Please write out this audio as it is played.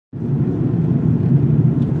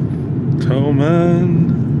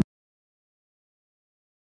Thomann.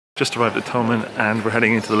 Just arrived at Thomann and we're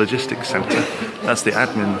heading into the logistics centre. That's the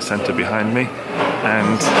admin centre behind me.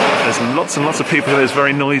 And there's lots and lots of people here. It's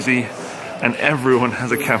very noisy and everyone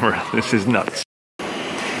has a camera. This is nuts.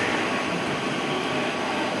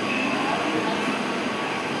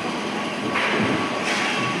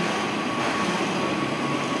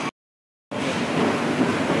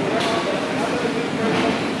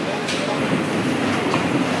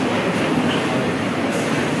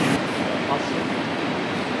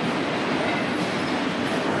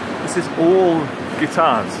 This is all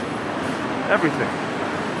guitars, everything.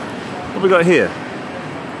 What have we got here?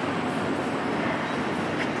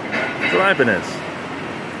 Ibanez.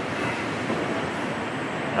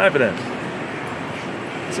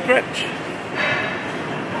 It's a Gretsch.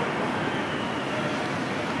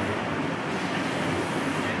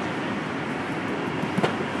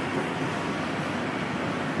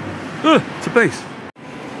 It's a bass.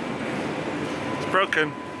 It's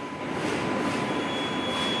broken.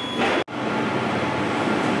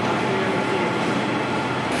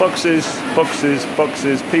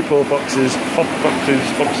 Boxes, people, boxes, pop boxes.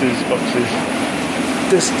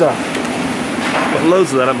 This stuff. Got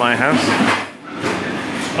loads of that at my house.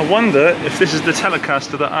 I wonder if this is the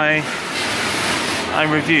Telecaster that I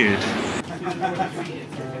reviewed.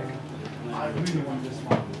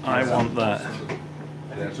 I want that.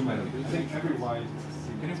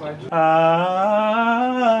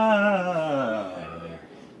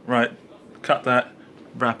 Right, cut that,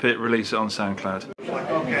 wrap it, release it on SoundCloud.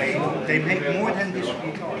 Okay, they make more than this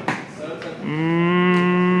guitar.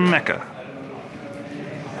 Mecca.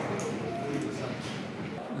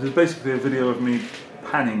 This is basically a video of me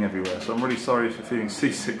panning everywhere, so I'm really sorry if you're feeling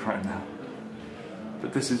seasick right now.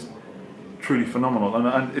 But this is truly phenomenal,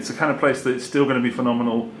 and it's the kind of place that it's still going to be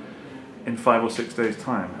phenomenal in 5 or 6 days'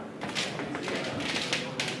 time.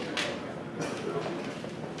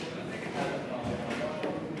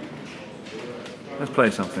 Let's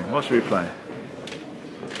play something. What should we play?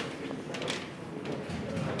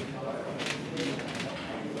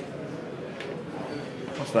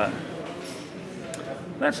 What's that?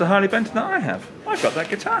 That's the Harley Benton that I have. I've got that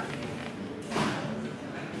guitar.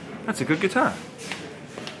 That's a good guitar.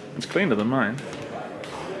 It's cleaner than mine.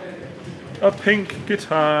 A pink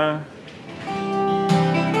guitar.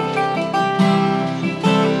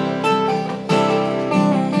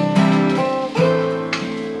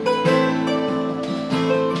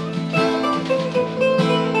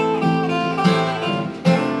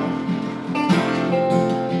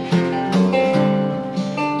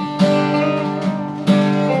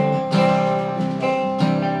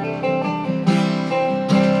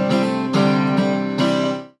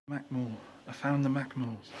 I found the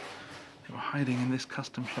Macmulls. They were hiding in this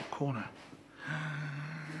custom shop corner.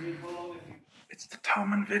 It's the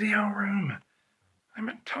Thomann video room. I'm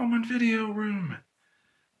at Thomann video room.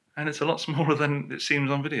 And it's a lot smaller than it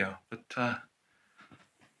seems on video. But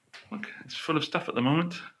look, it's full of stuff at the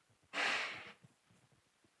moment.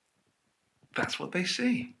 That's what they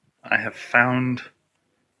see. I have found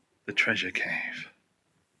the treasure cave.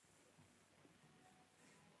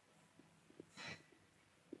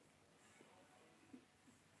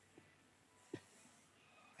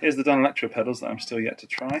 Here's the Don Electro pedals that I'm still yet to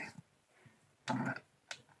try.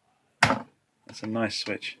 That's a nice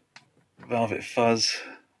switch. Velvet Fuzz,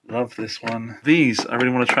 love this one. These I really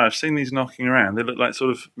want to try. I've seen these knocking around. They look like sort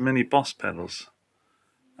of mini Boss pedals.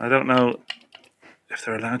 I don't know if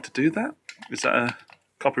they're allowed to do that. Is that a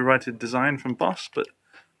copyrighted design from Boss? But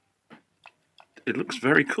it looks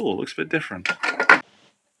very cool. It looks a bit different. I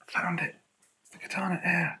found it. It's the Katana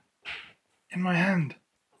Air in my hand.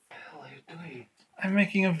 What the hell are you doing? I'm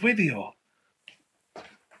making a video.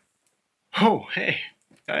 Oh, hey,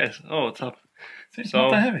 guys. Oh, what's up? It's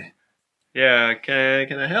not that heavy. Yeah,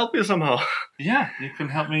 can I help you somehow? Yeah, you can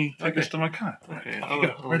help me take this to my car. Okay,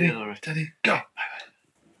 Go. Ready, steady, go.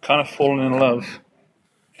 Kind of fallen in love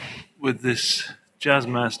with this jazz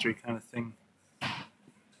mastery kind of thing.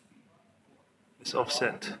 This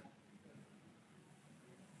offset.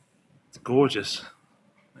 It's gorgeous.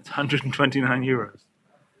 It's 129 euros.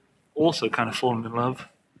 Also kind of fallen in love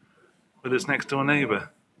with its next door neighbour,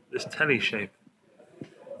 this telly shape.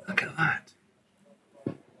 Look at that.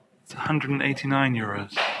 It's 189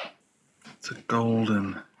 euros. It's a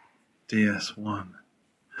golden DS1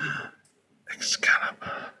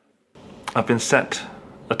 Excalibur. I've been set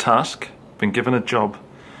a task, been given a job,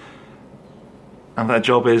 and that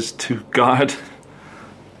job is to guard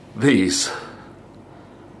these.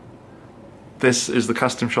 This is the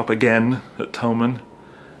custom shop again at Thomann.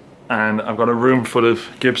 And I've got a room full of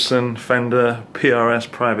Gibson, Fender, PRS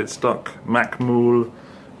private stock, Macmull,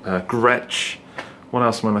 Gretsch. What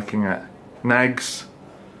else am I looking at? Nags.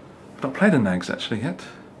 I've not played a Nags actually yet.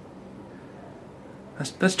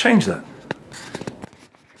 Let's change that.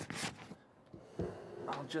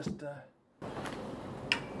 I'll just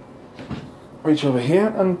reach over here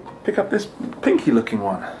and pick up this pinky looking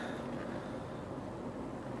one.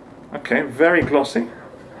 Okay, very glossy.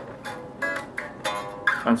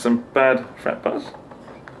 And some bad fret buzz.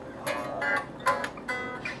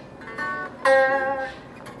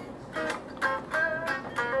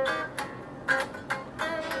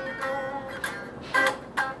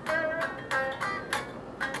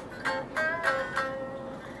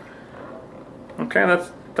 Okay,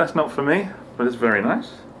 that's not for me, but it's very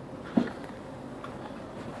nice.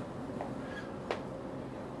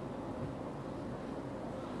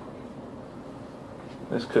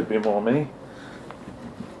 This could be more me.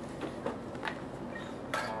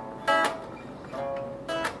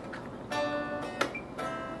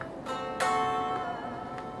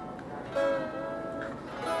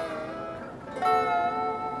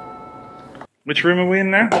 Which room are we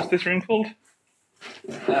in now? What's this room called?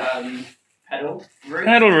 Pedal room.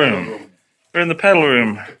 Pedal room. We're in the pedal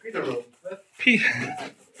room.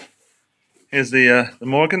 Here's the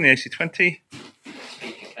Morgan, the AC20,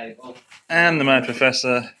 and the Mad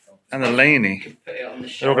Professor, and the Laney. They're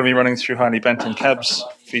all going to be running through Harley Benton cabs,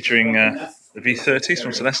 featuring the V30s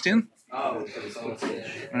from Celestion.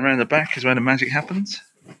 And around the back is where the magic happens.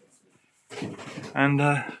 And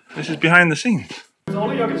this is behind the scenes. It's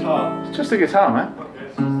only your guitar. It's just a guitar, man.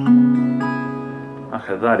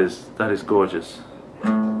 Okay, that is gorgeous.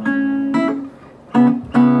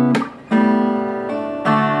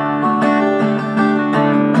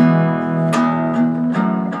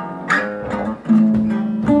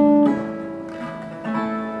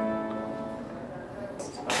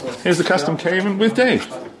 Here's the custom cave with Dave.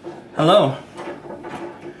 Hello.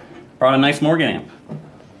 Brought a nice Morgan amp.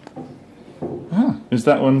 Oh, is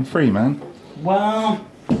that one free, man? Well,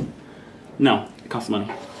 no, it costs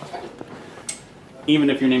money.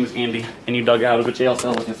 Even if your name is Andy and you dug out of a jail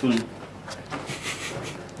cell with a spoon.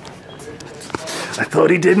 I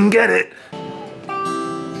thought he didn't get it.